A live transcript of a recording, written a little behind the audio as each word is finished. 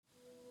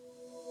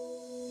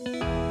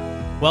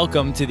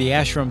Welcome to the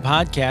Ashram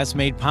Podcast,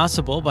 made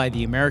possible by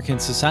the American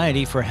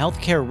Society for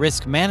Healthcare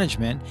Risk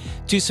Management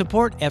to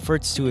support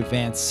efforts to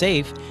advance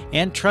safe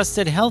and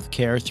trusted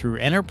healthcare through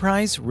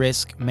enterprise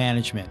risk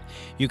management.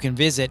 You can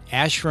visit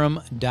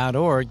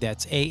ashram.org,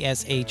 that's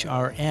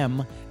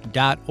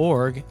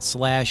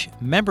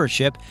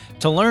ashram.org/membership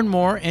to learn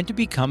more and to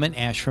become an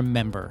Ashram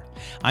member.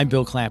 I'm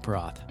Bill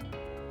Klaproth.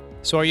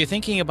 So are you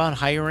thinking about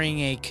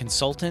hiring a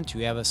consultant? Do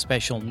you have a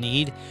special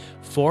need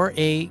for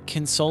a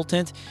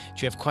consultant? Do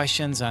you have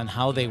questions on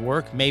how they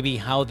work, maybe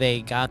how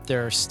they got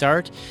their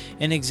start,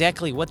 and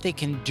exactly what they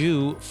can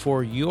do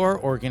for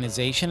your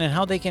organization and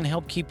how they can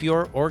help keep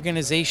your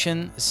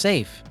organization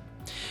safe?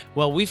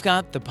 Well, we've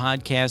got the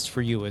podcast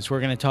for you as we're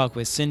going to talk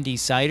with Cindy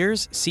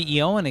Siders,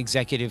 CEO and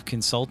Executive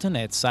Consultant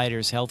at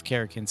Siders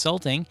Healthcare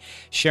Consulting,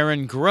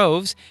 Sharon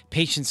Groves,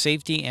 Patient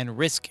Safety and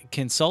Risk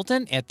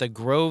Consultant at the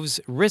Groves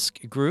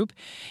Risk Group,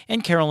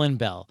 and Carolyn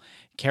Bell.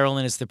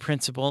 Carolyn is the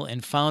principal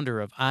and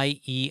founder of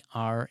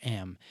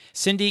IERM.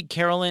 Cindy,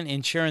 Carolyn,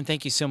 and Sharon,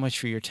 thank you so much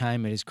for your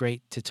time. It is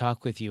great to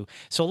talk with you.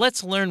 So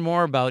let's learn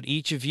more about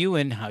each of you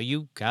and how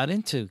you got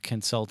into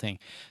consulting.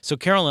 So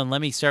Carolyn,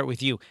 let me start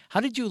with you. How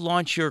did you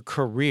launch your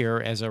career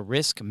as a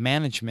risk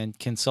management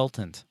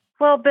consultant?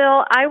 Well,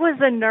 Bill, I was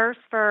a nurse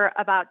for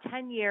about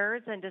 10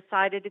 years and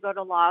decided to go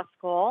to law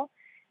school.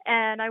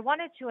 And I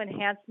wanted to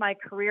enhance my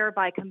career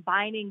by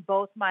combining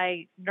both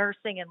my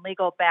nursing and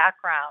legal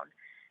background.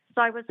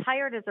 So I was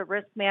hired as a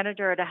risk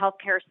manager at a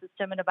healthcare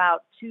system in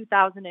about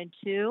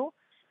 2002.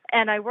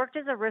 And I worked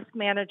as a risk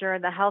manager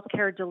in the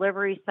healthcare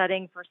delivery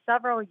setting for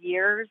several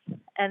years.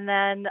 And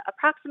then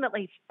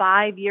approximately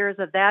 5 years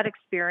of that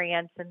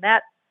experience in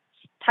that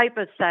type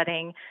of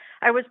setting,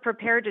 I was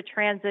prepared to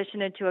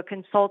transition into a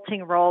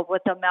consulting role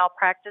with a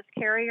malpractice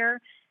carrier.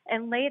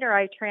 And later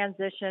I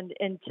transitioned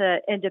into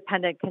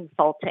independent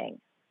consulting.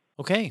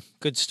 Okay,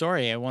 good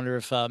story. I wonder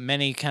if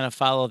many kind of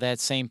follow that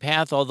same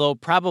path, although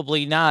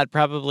probably not.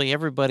 Probably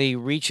everybody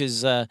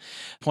reaches a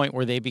point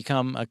where they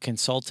become a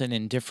consultant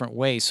in different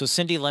ways. So,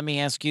 Cindy, let me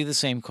ask you the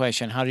same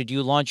question. How did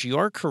you launch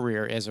your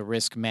career as a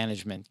risk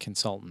management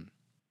consultant?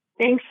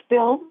 Thanks,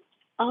 Bill.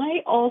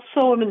 I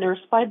also am a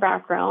nurse by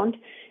background,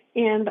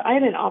 and I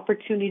had an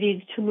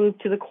opportunity to move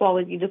to the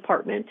quality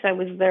department. I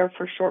was there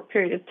for a short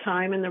period of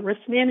time, and the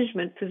risk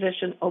management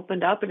position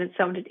opened up, and it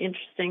sounded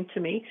interesting to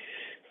me.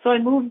 So I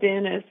moved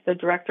in as the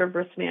director of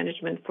risk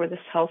management for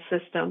this health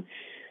system.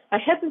 I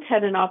hadn't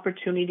had an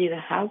opportunity to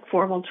have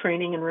formal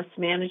training in risk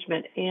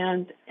management,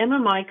 and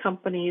MMI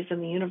companies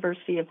and the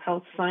University of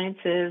Health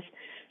Sciences,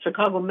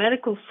 Chicago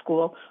Medical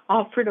School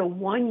offered a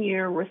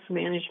one-year risk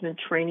management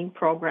training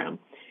program.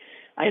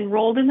 I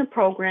enrolled in the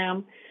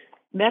program,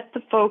 met the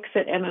folks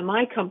at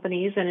MMI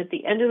companies, and at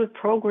the end of the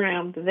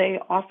program, they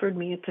offered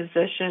me a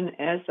position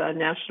as a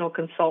national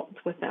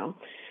consultant with them.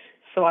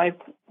 So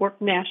I've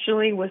worked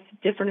nationally with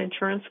different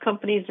insurance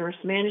companies and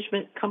risk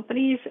management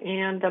companies,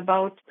 and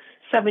about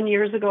 7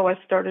 years ago, I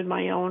started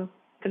my own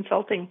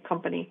consulting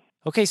company.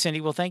 Okay,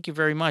 Cindy, well, thank you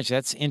very much.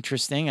 That's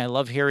interesting. I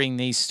love hearing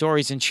these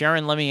stories. And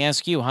Sharon, let me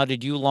ask you, how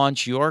did you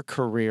launch your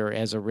career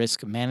as a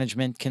risk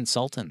management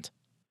consultant?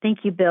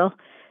 Thank you, Bill.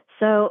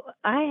 So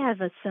I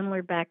have a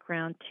similar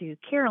background to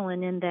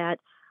Carolyn in that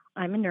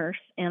I'm a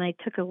nurse, and I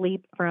took a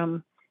leap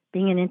from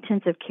being an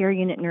intensive care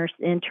unit nurse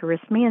into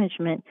risk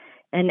management.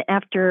 And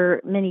after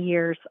many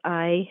years,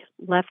 I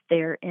left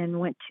there and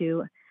went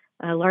to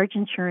a large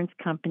insurance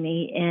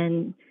company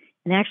and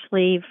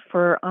actually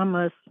for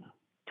almost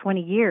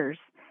 20 years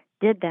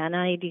did that. And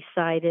I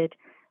decided,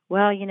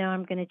 well,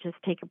 I'm going to just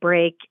take a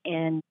break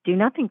and do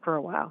nothing for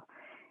a while.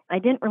 I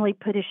didn't really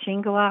put a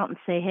shingle out and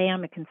say, hey,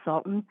 I'm a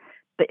consultant,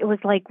 but it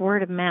was like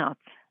word of mouth.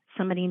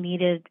 Somebody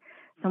needed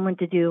someone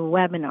to do a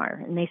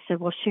webinar. And they said,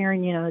 well,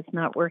 Sharon, it's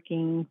not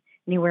working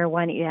anywhere.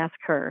 Why don't you ask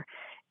her?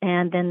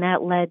 And then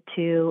that led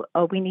to,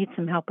 we need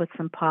some help with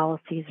some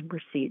policies and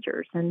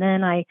procedures. And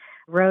then I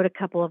wrote a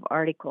couple of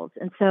articles.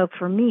 And so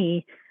for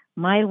me,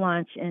 my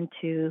launch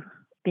into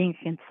being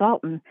a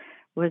consultant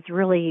was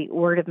really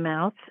word of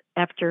mouth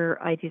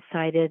after I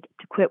decided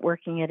to quit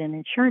working at an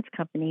insurance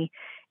company.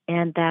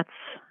 And that's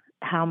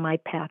how my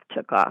path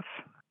took off.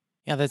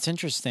 Yeah, that's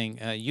interesting.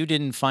 You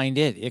didn't find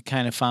it. It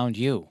kind of found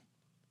you.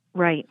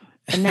 Right.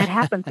 And that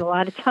happens a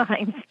lot of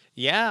times.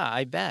 Yeah,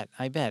 I bet.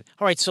 All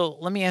right, so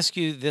let me ask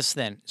you this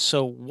then.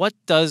 So what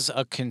does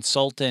a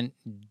consultant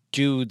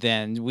do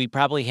then? We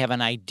probably have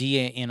an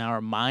idea in our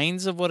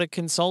minds of what a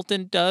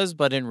consultant does,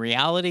 but in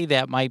reality,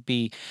 that might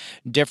be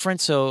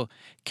different. So,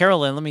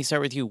 Carolyn, let me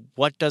start with you.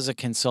 What does a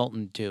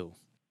consultant do?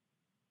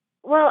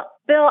 Well,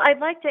 Bill, I'd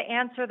like to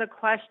answer the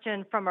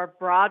question from a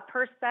broad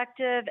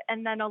perspective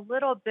and then a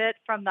little bit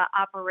from the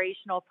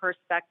operational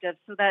perspective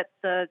so that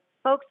the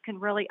folks can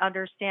really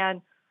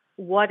understand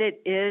what it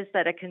is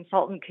that a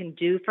consultant can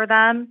do for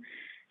them.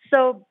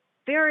 So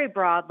very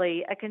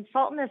broadly, a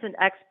consultant is an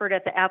expert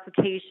at the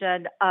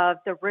application of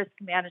the risk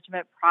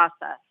management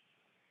process.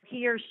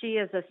 He or she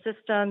is a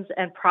systems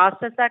and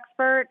process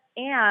expert,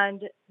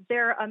 and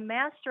they're a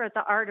master at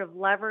the art of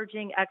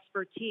leveraging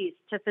expertise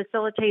to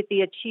facilitate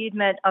the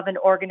achievement of an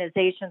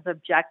organization's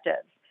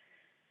objectives.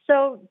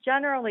 So,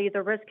 generally,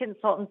 the risk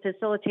consultant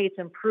facilitates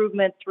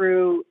improvement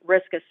through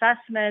risk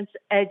assessments,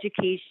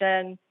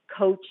 education,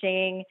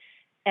 coaching,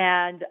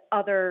 and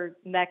other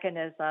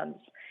mechanisms.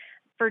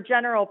 For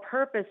general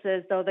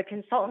purposes, though, the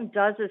consultant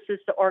does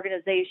assist the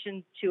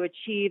organization to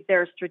achieve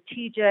their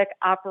strategic,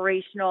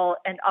 operational,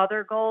 and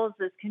other goals.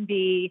 This can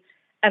be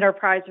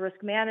enterprise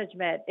risk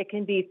management, it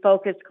can be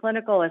focused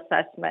clinical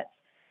assessments,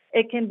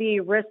 it can be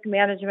risk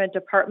management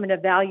department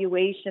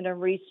evaluation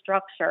and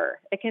restructure,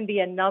 it can be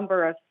a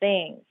number of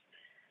things.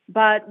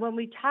 But when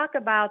we talk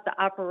about the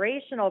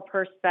operational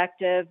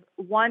perspective,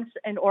 once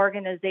an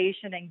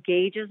organization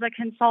engages a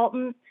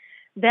consultant,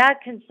 that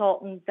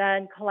consultant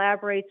then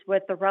collaborates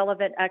with the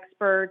relevant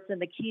experts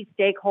and the key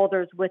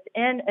stakeholders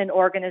within an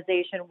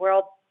organization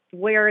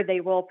where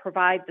they will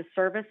provide the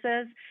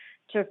services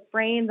to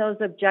frame those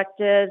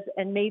objectives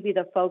and maybe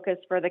the focus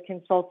for the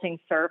consulting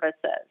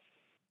services.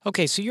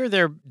 Okay, so you're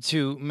there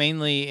to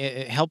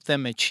mainly help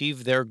them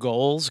achieve their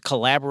goals,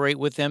 collaborate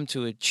with them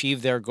to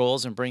achieve their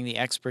goals, and bring the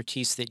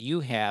expertise that you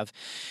have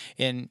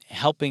in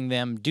helping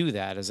them do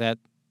that. Is that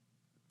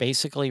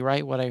basically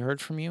right, what I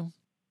heard from you?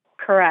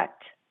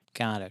 Correct.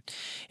 Got it.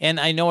 And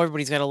I know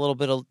everybody's got a little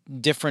bit of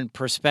different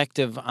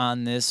perspective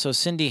on this. So,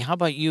 Cindy, how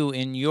about you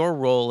in your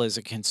role as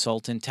a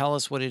consultant? Tell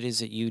us what it is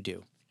that you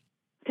do.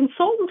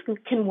 Consultants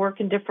can work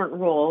in different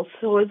roles.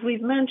 So as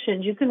we've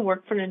mentioned, you can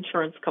work for an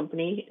insurance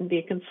company and be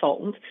a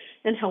consultant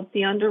and help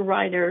the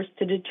underwriters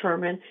to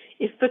determine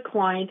if the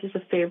client is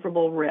a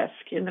favorable risk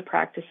in the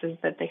practices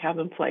that they have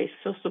in place.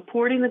 So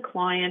supporting the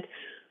client,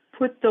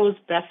 put those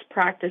best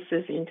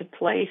practices into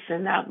place,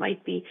 and that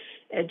might be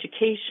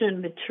education,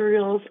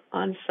 materials,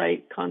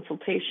 on-site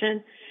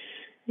consultation.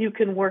 You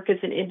can work as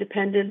an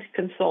independent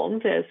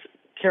consultant, as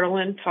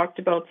Carolyn talked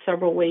about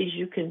several ways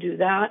you can do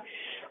that.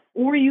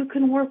 Or you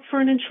can work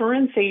for an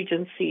insurance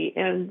agency,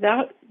 and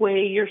that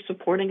way you're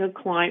supporting a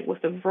client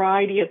with a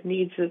variety of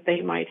needs that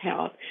they might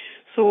have.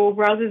 So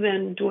rather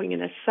than doing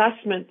an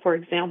assessment, for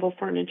example,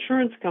 for an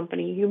insurance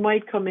company, you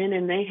might come in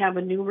and they have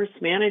a new risk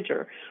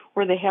manager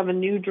or they have a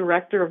new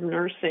director of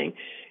nursing.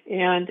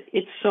 And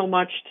it's so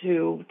much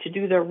to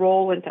do their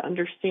role and to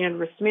understand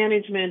risk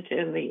management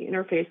and the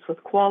interface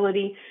with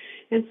quality.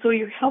 And so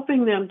you're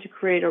helping them to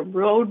create a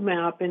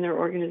roadmap in their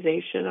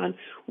organization on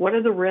what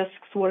are the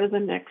risks, what are the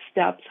next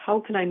steps, how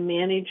can I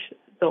manage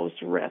those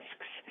risks.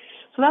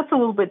 So that's a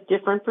little bit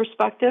different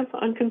perspective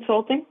on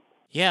consulting.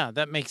 Yeah,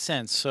 that makes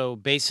sense. So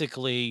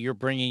basically, you're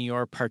bringing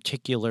your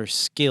particular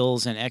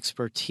skills and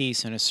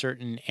expertise in a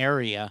certain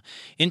area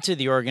into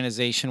the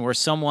organization where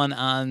someone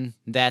on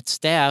that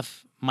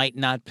staff might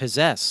not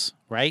possess,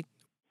 right?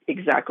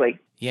 Exactly.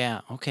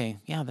 Yeah, okay.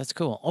 Yeah, that's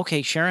cool.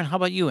 Okay, Sharon, how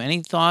about you?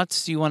 Any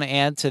thoughts you want to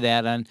add to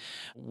that on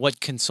what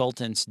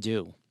consultants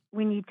do?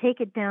 When you take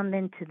it down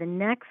then to the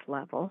next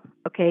level,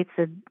 okay,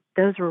 so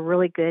those were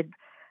really good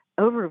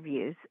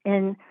overviews.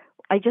 And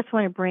I just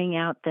want to bring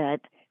out that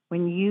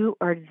when you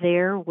are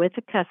there with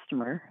a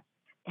customer,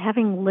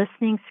 having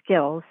listening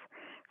skills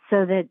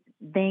so that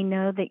they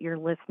know that you're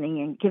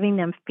listening and giving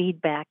them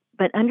feedback,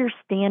 but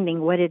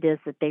understanding what it is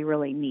that they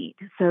really need.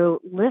 So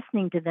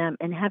listening to them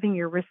and having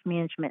your risk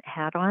management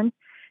hat on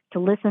to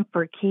listen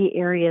for key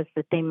areas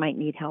that they might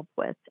need help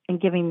with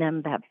and giving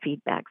them that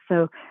feedback.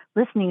 So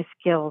listening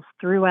skills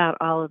throughout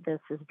all of this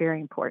is very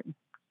important.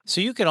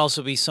 So you could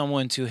also be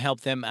someone to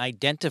help them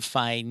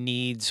identify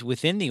needs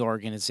within the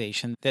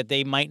organization that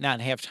they might not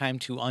have time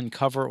to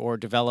uncover or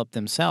develop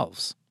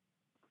themselves.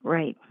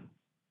 Right.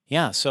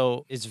 Yeah,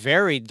 so it's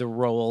varied the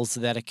roles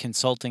that a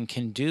consultant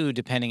can do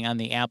depending on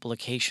the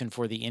application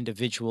for the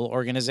individual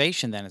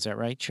organization then. Is that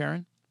right,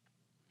 Sharon?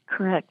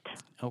 Correct.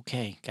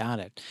 Okay, got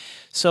it.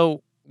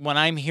 So when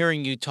I'm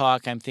hearing you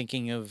talk, I'm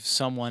thinking of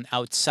someone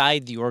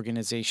outside the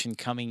organization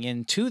coming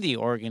into the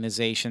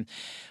organization.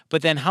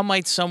 But then how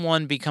might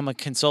someone become a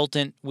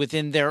consultant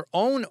within their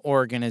own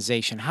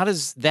organization? How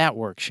does that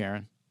work,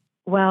 Sharon?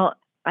 Well,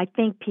 I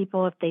think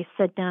people, if they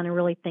sit down and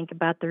really think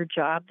about their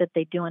job that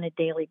they do on a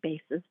daily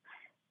basis,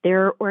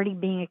 they're already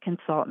being a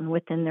consultant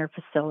within their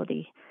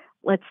facility.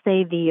 Let's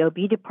say the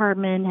OB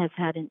department has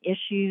had an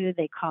issue.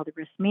 They call the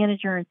risk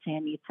manager and say, I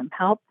need some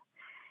help.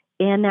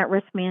 And that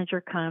risk manager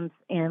comes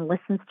and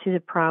listens to the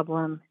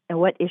problem and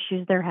what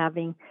issues they're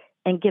having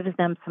and gives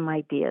them some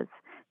ideas.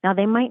 Now,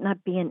 they might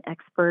not be an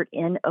expert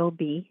in OB,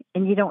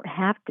 and you don't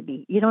have to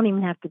be. You don't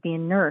even have to be a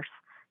nurse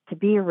to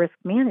be a risk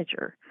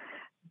manager.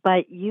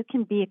 But you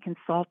can be a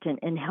consultant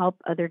and help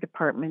other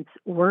departments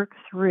work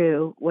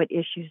through what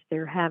issues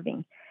they're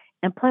having.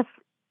 And plus,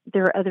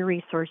 there are other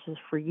resources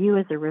for you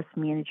as a risk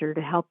manager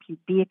to help you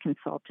be a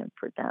consultant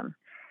for them.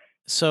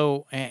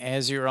 So,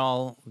 as you're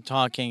all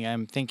talking,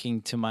 I'm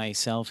thinking to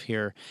myself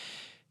here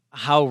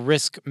how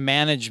risk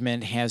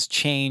management has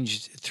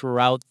changed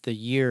throughout the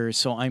years.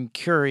 So, I'm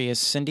curious,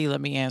 Cindy, let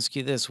me ask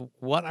you this.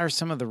 What are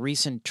some of the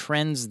recent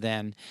trends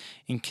then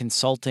in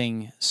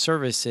consulting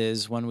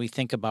services when we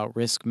think about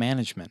risk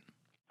management?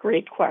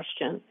 Great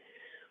question.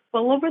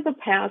 Well, over the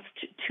past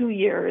 2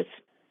 years,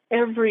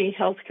 every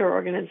healthcare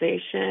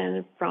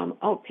organization, from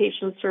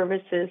outpatient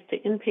services to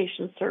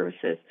inpatient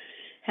services,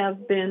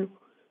 have been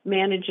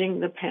managing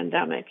the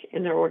pandemic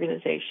in their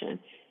organization.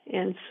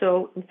 And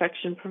so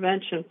infection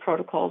prevention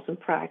protocols and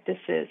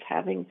practices,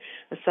 having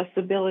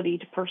accessibility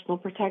to personal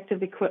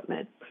protective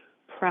equipment,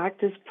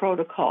 practice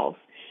protocols,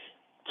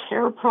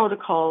 care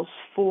protocols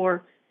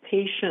for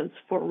patients,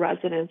 for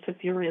residents if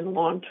you're in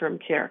long-term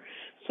care.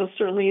 So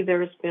certainly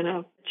there's been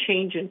a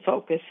change in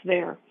focus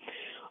there.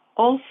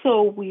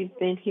 Also, we've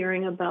been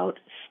hearing about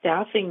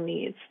staffing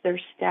needs.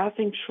 There's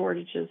staffing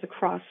shortages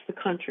across the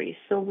country,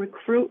 so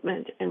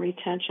recruitment and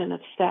retention of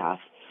staff.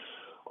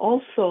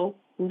 Also,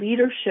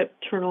 leadership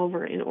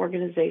turnover in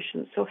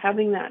organizations, so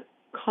having that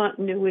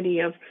continuity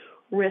of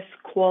risk,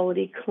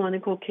 quality,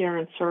 clinical care,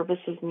 and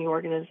services in the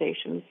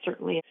organization is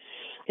certainly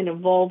an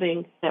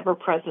evolving,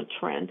 ever-present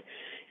trend.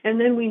 And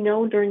then we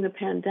know during the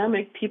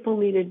pandemic, people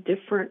needed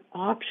different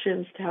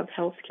options to have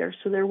health care.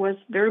 So there was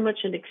very much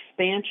an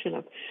expansion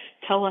of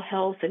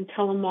telehealth and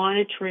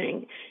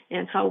telemonitoring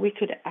and how we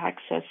could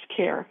access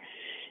care.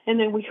 And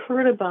then we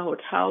heard about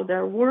how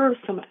there were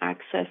some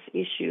access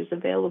issues,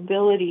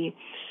 availability,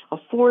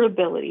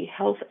 affordability,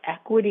 health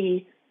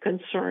equity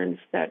concerns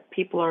that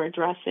people are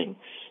addressing.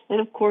 And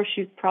of course,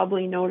 you've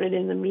probably noted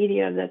in the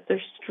media that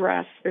there's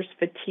stress, there's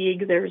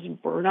fatigue, there's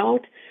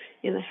burnout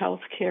in the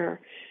healthcare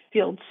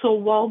field. So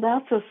while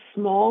that's a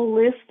small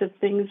list of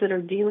things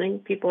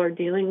that people are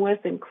dealing with,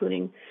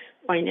 including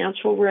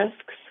financial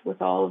risks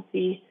with all of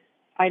the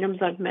items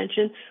I've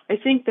mentioned, I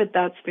think that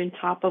that's been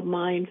top of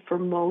mind for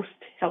most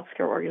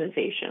healthcare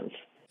organizations.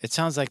 It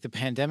sounds like the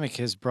pandemic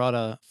has brought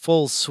a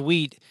full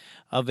suite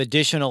of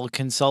additional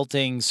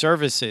consulting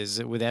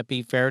services. Would that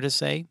be fair to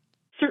say?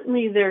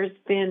 Certainly there's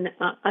been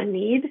a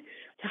need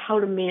to how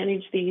to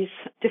manage these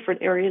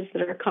different areas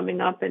that are coming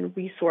up and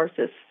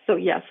resources. So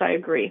yes, I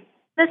agree.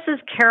 This is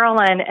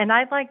Carolyn, and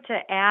I'd like to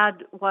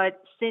add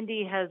what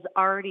Cindy has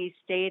already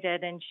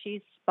stated, and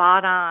she's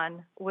spot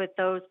on with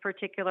those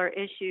particular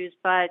issues.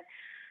 But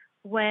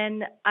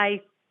when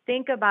I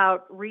think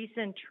about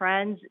recent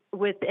trends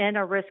within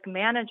a risk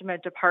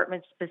management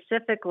department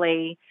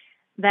specifically,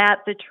 that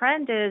the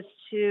trend is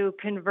to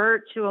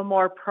convert to a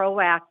more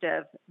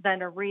proactive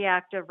than a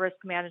reactive risk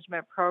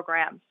management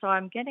program. So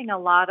I'm getting a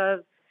lot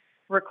of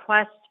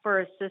requests for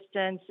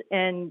assistance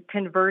in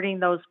converting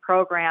those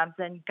programs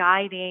and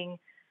guiding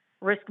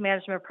risk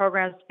management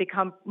programs to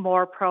become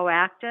more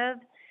proactive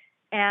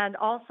and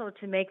also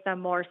to make them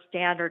more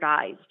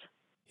standardized.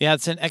 Yeah,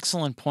 it's an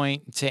excellent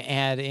point to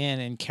add in.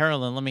 And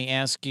Carolyn, let me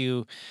ask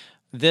you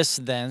this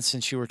then,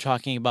 since you were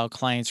talking about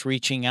clients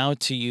reaching out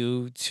to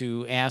you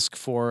to ask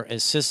for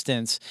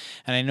assistance,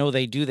 and I know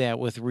they do that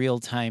with real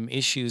time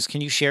issues.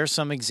 Can you share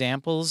some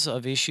examples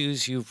of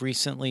issues you've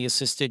recently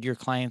assisted your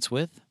clients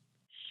with?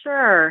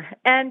 Sure.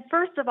 And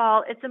first of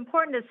all, it's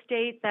important to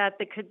state that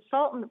the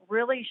consultant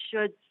really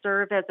should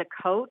serve as a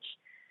coach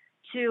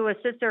to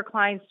assist their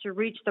clients to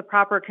reach the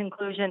proper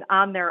conclusion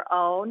on their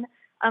own,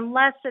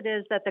 unless it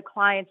is that the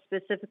client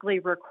specifically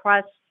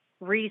requests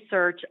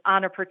research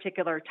on a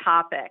particular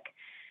topic.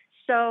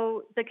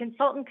 So the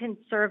consultant can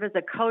serve as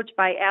a coach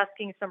by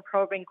asking some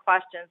probing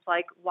questions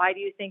like, why do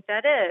you think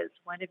that is?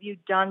 When have you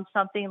done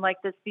something like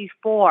this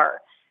before?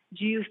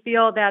 Do you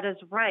feel that is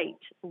right?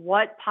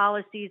 What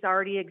policies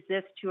already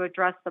exist to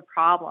address the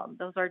problem?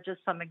 Those are just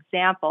some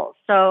examples.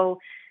 So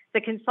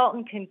the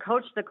consultant can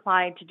coach the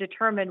client to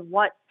determine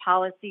what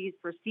policies,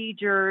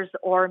 procedures,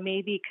 or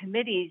maybe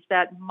committees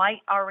that might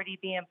already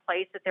be in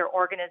place at their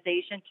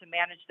organization to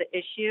manage the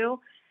issue.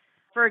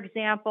 For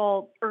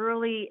example,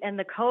 early in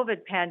the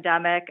COVID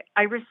pandemic,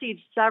 I received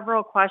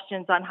several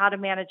questions on how to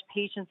manage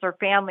patients or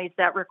families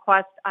that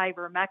request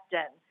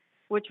ivermectin,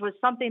 which was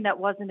something that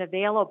wasn't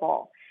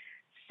available.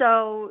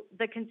 So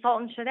the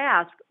consultant should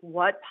ask,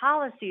 what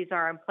policies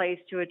are in place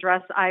to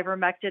address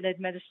ivermectin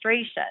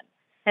administration?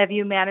 Have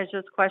you managed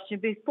this question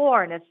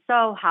before? And if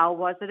so, how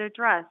was it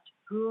addressed?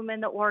 Whom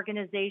in the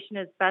organization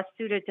is best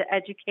suited to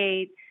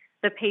educate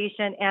the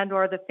patient and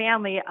or the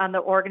family on the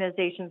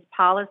organization's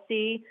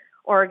policy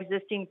or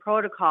existing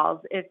protocols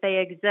if they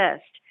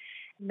exist?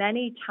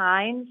 Many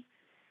times,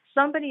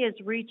 somebody is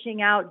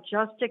reaching out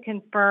just to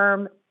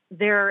confirm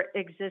their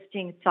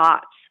existing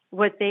thoughts,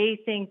 what they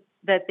think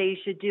that they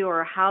should do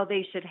or how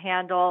they should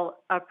handle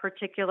a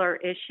particular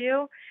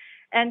issue.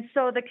 And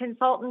so the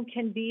consultant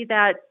can be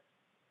that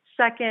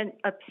second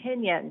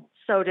opinion,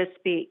 so to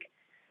speak,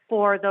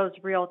 for those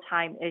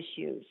real-time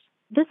issues.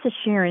 This is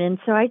Sharon, and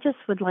so I just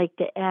would like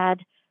to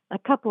add a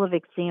couple of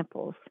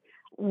examples.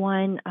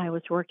 One, I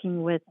was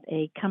working with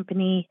a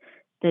company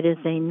that is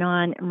a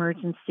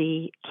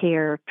non-emergency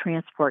care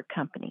transport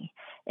company.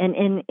 And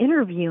in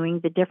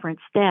interviewing the different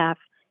staff,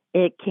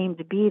 it came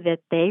to be that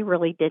they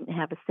really didn't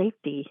have a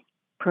safety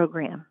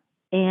program.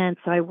 And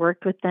so I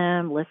worked with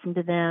them, listened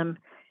to them,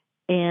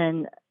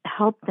 and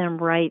helped them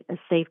write a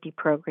safety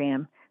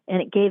program.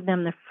 And it gave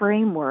them the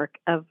framework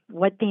of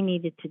what they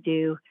needed to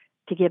do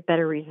to get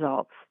better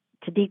results,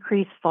 to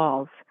decrease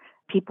falls,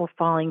 people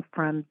falling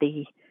from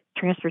the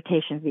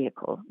transportation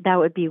vehicle. That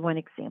would be one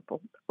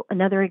example.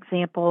 Another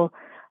example,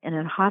 in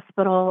a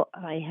hospital,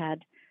 I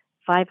had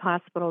 5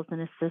 hospitals in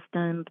a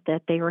system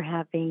that they were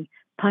having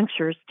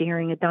punctures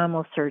during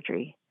abdominal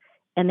surgery.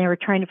 and they were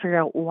trying to figure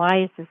out,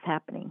 why is this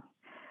happening?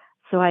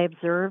 So I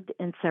observed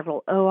in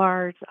several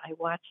ORs, I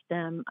watched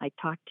them, I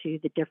talked to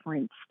the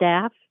different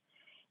staff,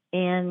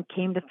 and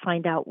came to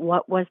find out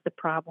what was the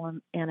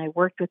problem, and I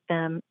worked with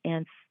them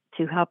and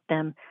to help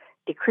them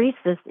decrease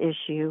this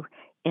issue,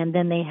 and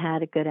then they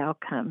had a good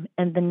outcome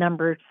and the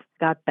numbers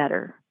got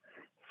better.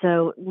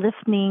 So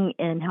listening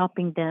and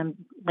helping them,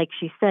 like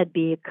she said,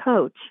 be a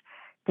coach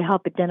to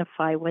help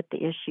identify what the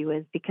issue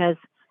is, because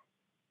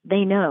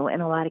they know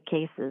in a lot of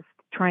cases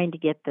trying to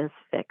get this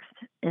fixed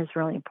is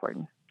really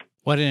important.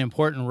 What an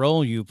important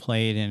role you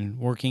played in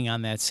working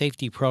on that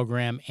safety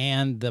program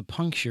and the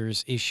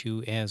punctures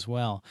issue as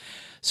well.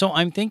 So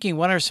I'm thinking,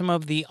 what are some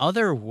of the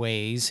other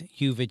ways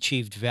you've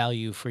achieved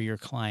value for your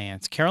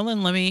clients?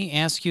 Carolyn, let me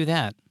ask you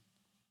that.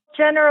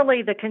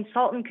 Generally, the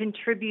consultant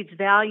contributes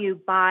value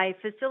by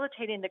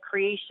facilitating the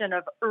creation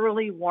of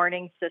early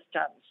warning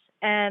systems.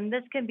 And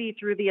this can be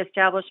through the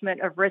establishment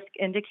of risk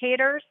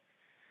indicators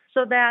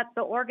so that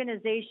the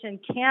organization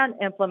can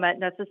implement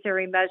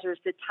necessary measures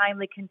to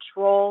timely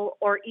control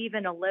or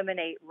even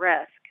eliminate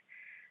risk.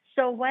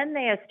 So when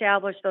they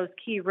establish those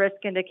key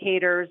risk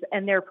indicators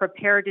and they're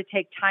prepared to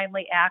take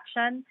timely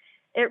action,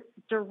 it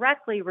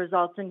directly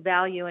results in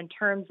value in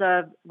terms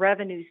of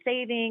revenue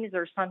savings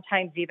or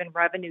sometimes even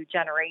revenue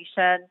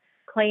generation,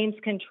 claims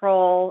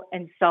control,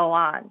 and so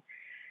on.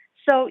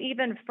 So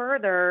even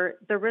further,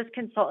 the risk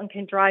consultant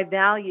can drive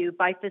value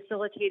by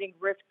facilitating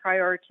risk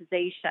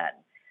prioritization.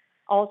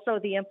 Also,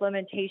 the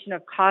implementation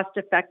of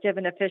cost-effective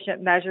and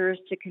efficient measures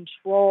to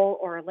control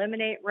or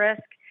eliminate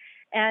risk,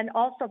 and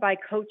also by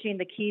coaching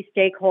the key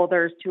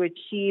stakeholders to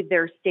achieve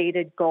their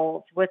stated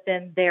goals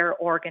within their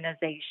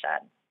organization.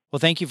 Well,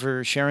 thank you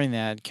for sharing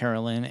that,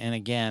 Carolyn. And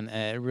again,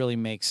 it really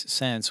makes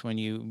sense when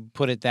you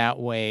put it that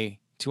way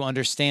to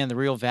understand the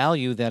real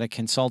value that a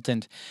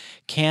consultant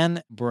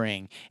can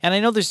bring. And I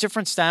know there's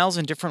different styles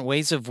and different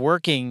ways of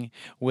working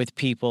with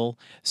people.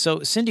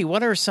 So, Cindy,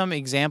 what are some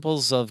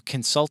examples of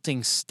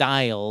consulting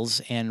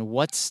styles and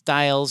what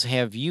styles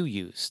have you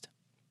used?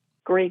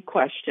 Great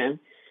question.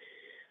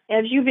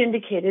 As you've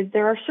indicated,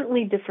 there are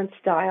certainly different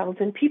styles,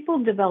 and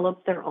people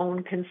develop their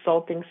own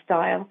consulting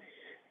style.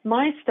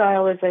 My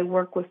style, as I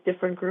work with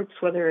different groups,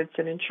 whether it's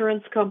an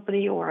insurance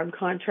company or I'm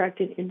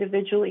contracted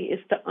individually, is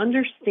to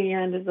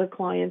understand the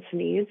client's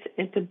needs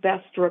and to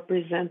best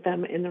represent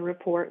them in the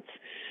reports.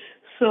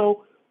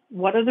 So,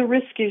 what are the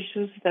risk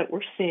issues that we're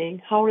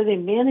seeing? How are they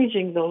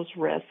managing those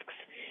risks?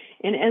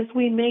 And as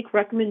we make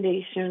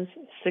recommendations,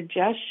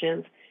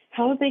 suggestions,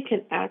 how they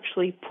can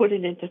actually put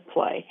it into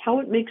play,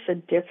 how it makes a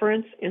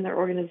difference in their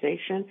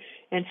organization,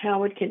 and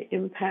how it can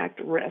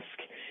impact risk.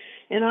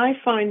 And I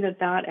find that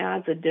that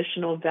adds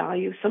additional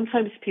value.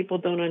 Sometimes people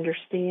don't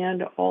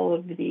understand all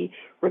of the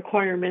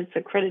requirements,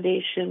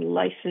 accreditation,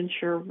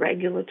 licensure,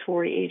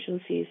 regulatory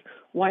agencies.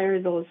 Why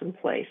are those in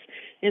place?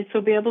 And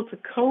so be able to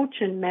coach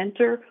and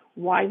mentor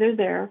why they're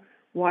there,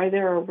 why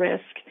they're a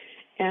risk,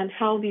 and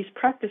how these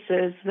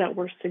practices that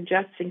we're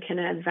suggesting can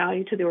add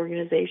value to the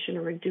organization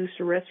and reduce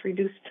risk,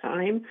 reduce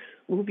time,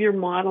 move your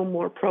model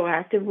more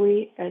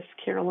proactively, as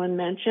Carolyn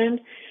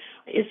mentioned,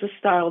 is the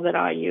style that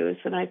I use.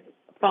 And I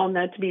found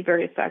that to be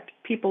very effective.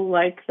 People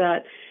like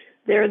that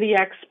they're the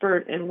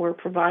expert and we're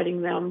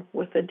providing them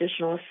with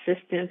additional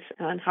assistance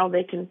on how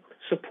they can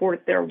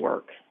support their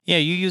work. Yeah,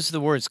 you use the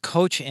words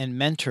coach and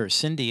mentor.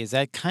 Cindy, is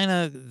that kind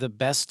of the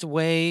best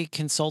way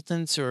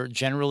consultants, or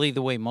generally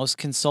the way most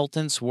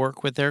consultants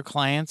work with their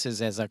clients,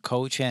 is as a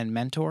coach and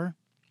mentor?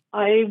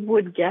 I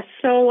would guess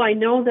so. I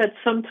know that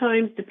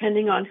sometimes,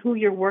 depending on who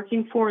you're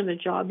working for and the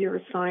job you're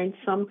assigned,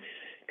 some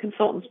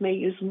consultants may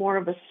use more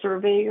of a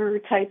surveyor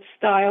type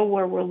style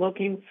where we're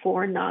looking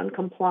for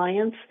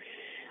non-compliance.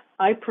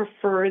 I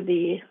prefer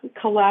the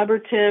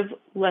collaborative,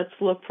 let's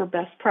look for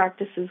best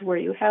practices where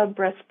you have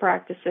best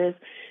practices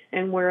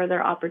and where are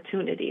there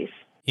opportunities.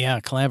 Yeah,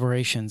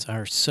 collaborations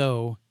are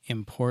so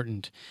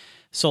important.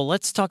 So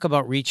let's talk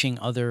about reaching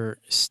other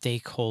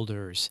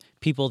stakeholders,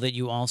 people that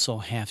you also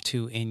have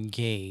to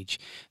engage,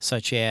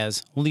 such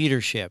as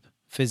leadership,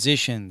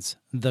 physicians,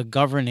 the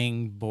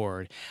governing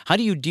board. How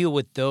do you deal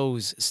with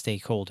those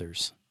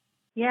stakeholders?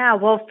 Yeah,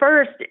 well,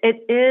 first,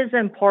 it is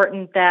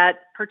important that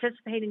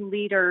participating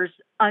leaders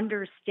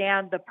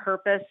understand the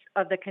purpose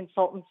of the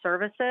consultant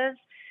services.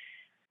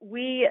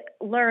 We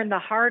learn the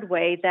hard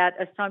way that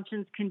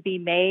assumptions can be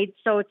made.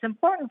 So it's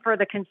important for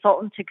the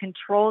consultant to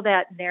control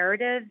that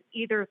narrative,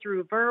 either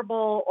through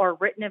verbal or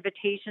written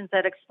invitations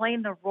that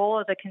explain the role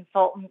of the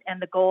consultant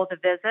and the goal of the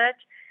visit,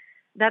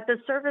 that the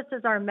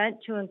services are meant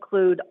to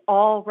include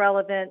all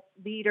relevant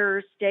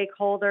leaders,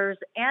 stakeholders,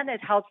 and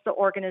it helps the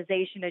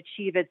organization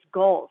achieve its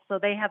goals. So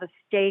they have a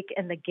stake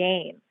in the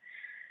game.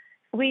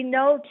 We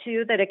know,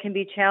 too, that it can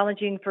be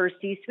challenging for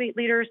C-suite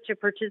leaders to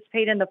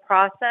participate in the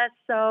process.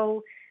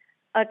 So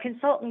a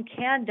consultant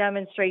can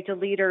demonstrate to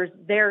leaders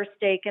their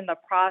stake in the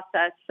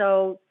process.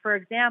 So, for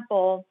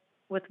example,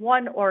 with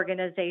one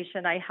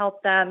organization, I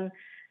helped them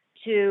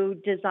to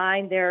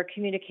design their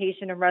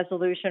communication and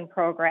resolution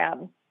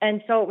program.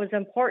 And so it was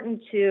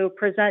important to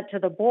present to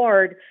the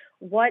board,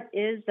 what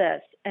is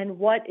this and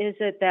what is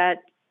it that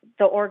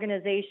the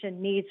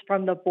organization needs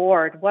from the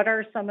board? What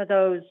are some of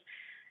those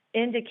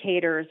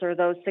indicators or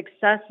those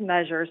success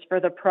measures for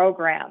the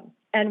program?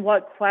 And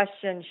what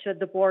questions should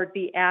the board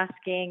be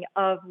asking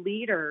of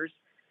leaders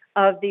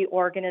of the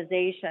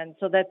organization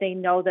so that they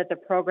know that the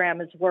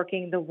program is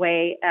working the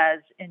way as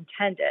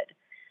intended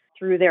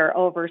through their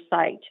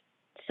oversight?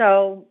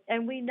 So,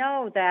 and we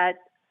know that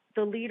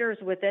the leaders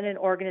within an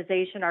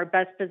organization are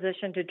best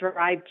positioned to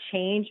drive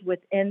change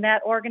within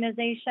that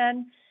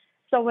organization.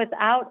 So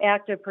without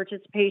active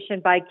participation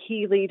by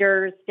key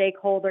leaders,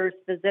 stakeholders,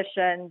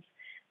 physicians,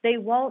 they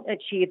won't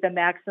achieve the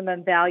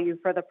maximum value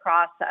for the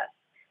process.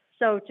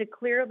 So to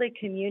clearly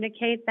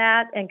communicate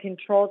that and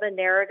control the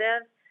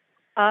narrative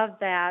of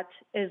that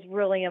is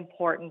really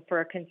important for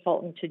a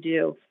consultant to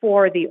do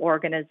for the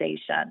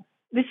organization.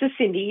 This is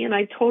Cindy, and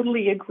I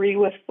totally agree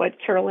with what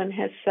Carolyn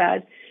has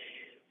said.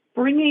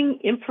 Bringing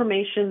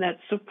information that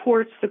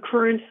supports the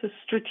current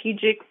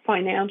strategic,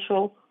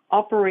 financial,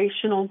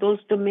 operational, those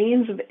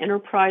domains of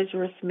enterprise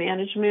risk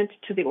management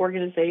to the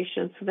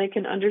organization so they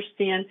can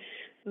understand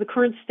the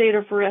current state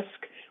of risk,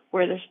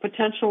 where there's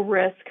potential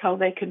risk, how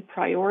they can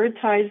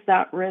prioritize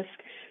that risk,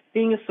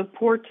 being a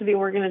support to the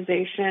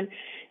organization.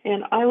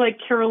 And I, like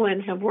Carolyn,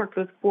 have worked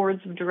with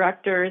boards of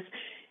directors.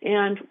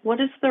 And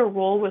what is their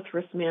role with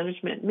risk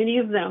management? Many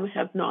of them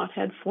have not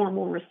had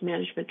formal risk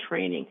management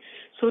training.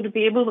 So to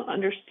be able to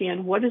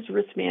understand what is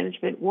risk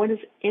management, what is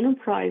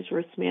enterprise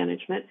risk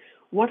management,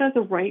 what are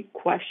the right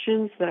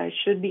questions that I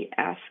should be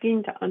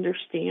asking to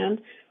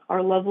understand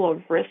our level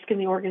of risk in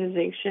the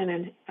organization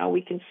and how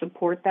we can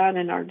support that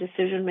in our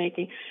decision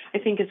making, I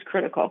think is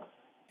critical.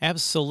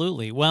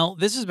 Absolutely. Well,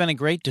 this has been a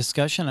great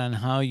discussion on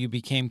how you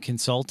became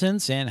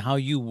consultants and how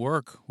you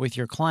work with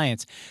your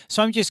clients.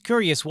 So I'm just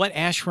curious, what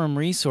ASHRM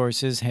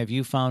resources have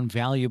you found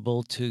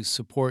valuable to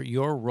support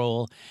your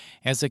role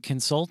as a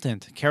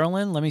consultant?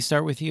 Carolyn, let me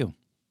start with you.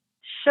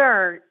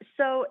 Sure.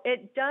 So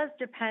it does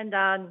depend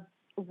on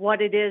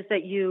what it is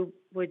that you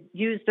would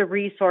use the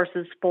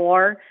resources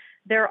for.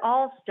 They're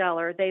all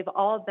stellar. They've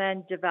all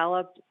been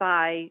developed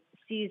by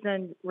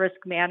seasoned risk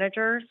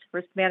managers,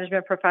 risk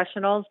management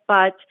professionals.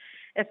 But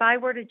if I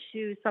were to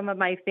choose some of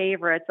my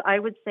favorites, I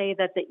would say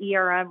that the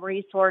ERM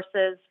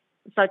resources,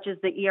 such as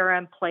the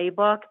ERM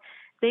playbook,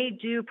 they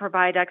do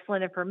provide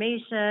excellent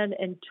information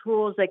and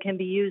tools that can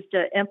be used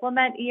to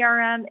implement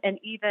ERM and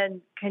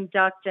even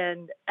conduct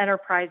an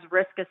enterprise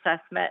risk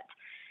assessment.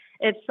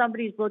 If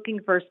somebody's looking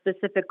for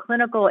specific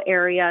clinical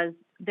areas,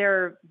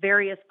 there are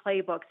various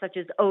playbooks such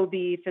as OB,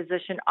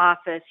 physician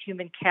office,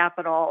 human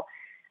capital,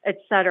 et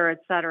cetera,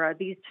 et cetera.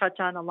 These touch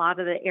on a lot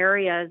of the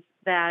areas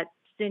that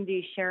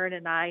Cindy, Sharon,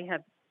 and I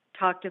have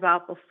talked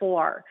about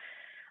before.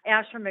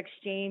 ASHRM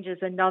Exchange is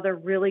another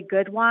really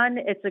good one.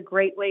 It's a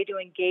great way to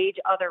engage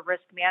other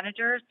risk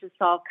managers to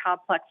solve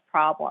complex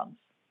problems.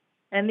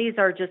 And these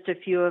are just a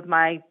few of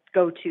my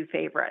go-to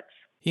favorites.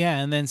 Yeah,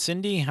 and then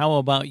Cindy, how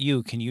about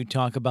you? Can you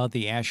talk about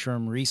the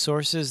ASHRM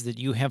resources that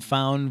you have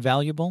found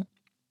valuable?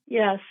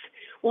 Yes.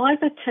 Well,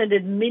 I've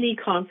attended many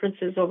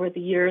conferences over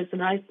the years,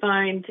 and I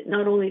find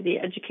not only the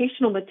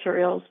educational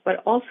materials,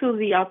 but also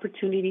the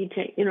opportunity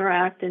to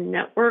interact and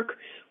network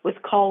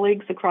with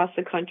colleagues across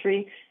the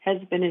country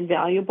has been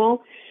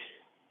invaluable.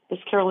 As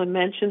Carolyn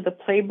mentioned, the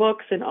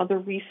playbooks and other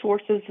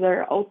resources that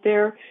are out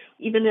there,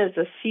 even as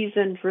a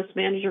seasoned risk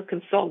manager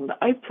consultant,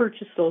 I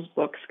purchase those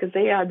books because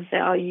they add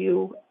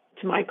value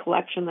to my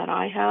collection that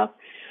I have.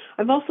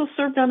 I've also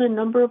served on a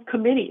number of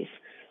committees,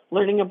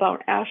 learning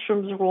about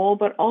ASHRM's role,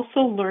 but also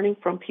learning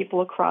from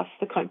people across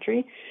the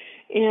country.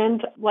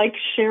 And like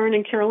Sharon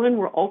and Carolyn,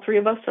 we're all three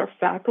of us are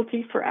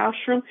faculty for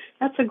ASHRM.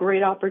 That's a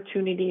great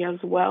opportunity as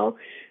well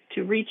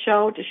to reach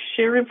out, to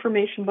share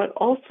information, but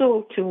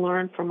also to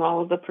learn from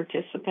all of the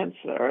participants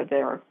that are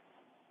there.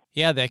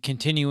 Yeah, that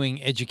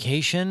continuing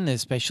education,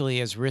 especially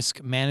as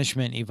risk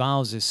management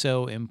evolves, is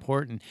so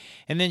important.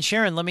 And then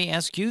Sharon, let me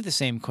ask you the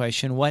same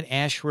question. What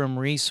ASHRM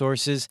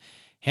resources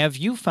have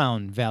you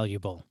found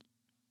valuable?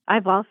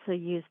 I've also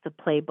used the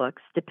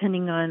playbooks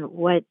depending on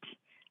what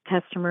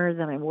customers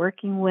that I'm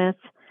working with,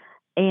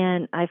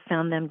 and I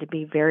found them to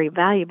be very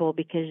valuable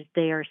because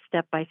they are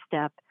step by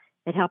step.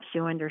 It helps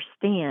you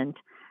understand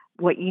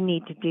what you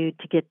need to do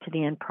to get to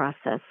the end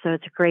process. So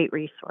it's a great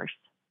resource.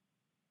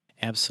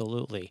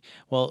 Absolutely.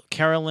 Well,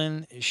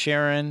 Carolyn,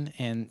 Sharon,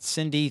 and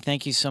Cindy,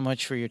 thank you so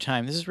much for your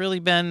time. This has really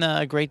been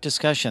a great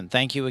discussion.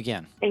 Thank you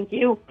again. Thank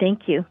you.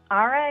 Thank you.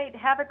 All right.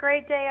 Have a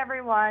great day,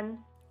 everyone.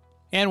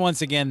 And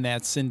once again,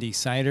 that's Cindy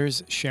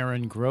Siders,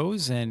 Sharon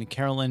Groves, and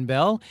Carolyn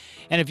Bell.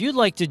 And if you'd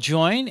like to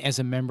join as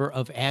a member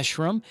of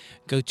ASHRM,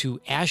 go to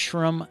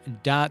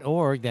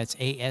ashram.org. That's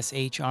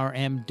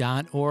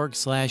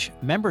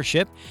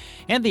ASHRM.org/membership.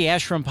 And the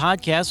ASHRM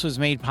podcast was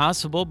made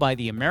possible by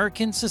the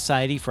American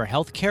Society for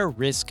Healthcare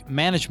Risk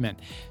Management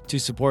to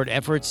support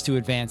efforts to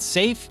advance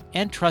safe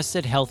and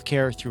trusted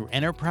healthcare through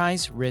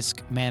enterprise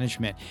risk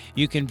management.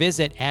 You can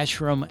visit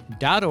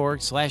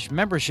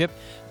ashram.org/membership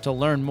to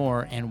learn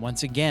more. And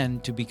once again,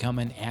 to become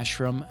an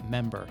ashram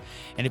member.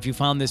 And if you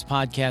found this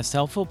podcast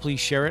helpful, please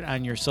share it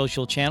on your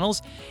social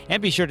channels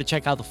and be sure to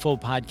check out the full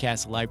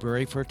podcast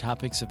library for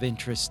topics of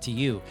interest to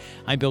you.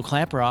 I'm Bill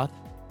Klaproth.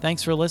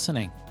 Thanks for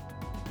listening.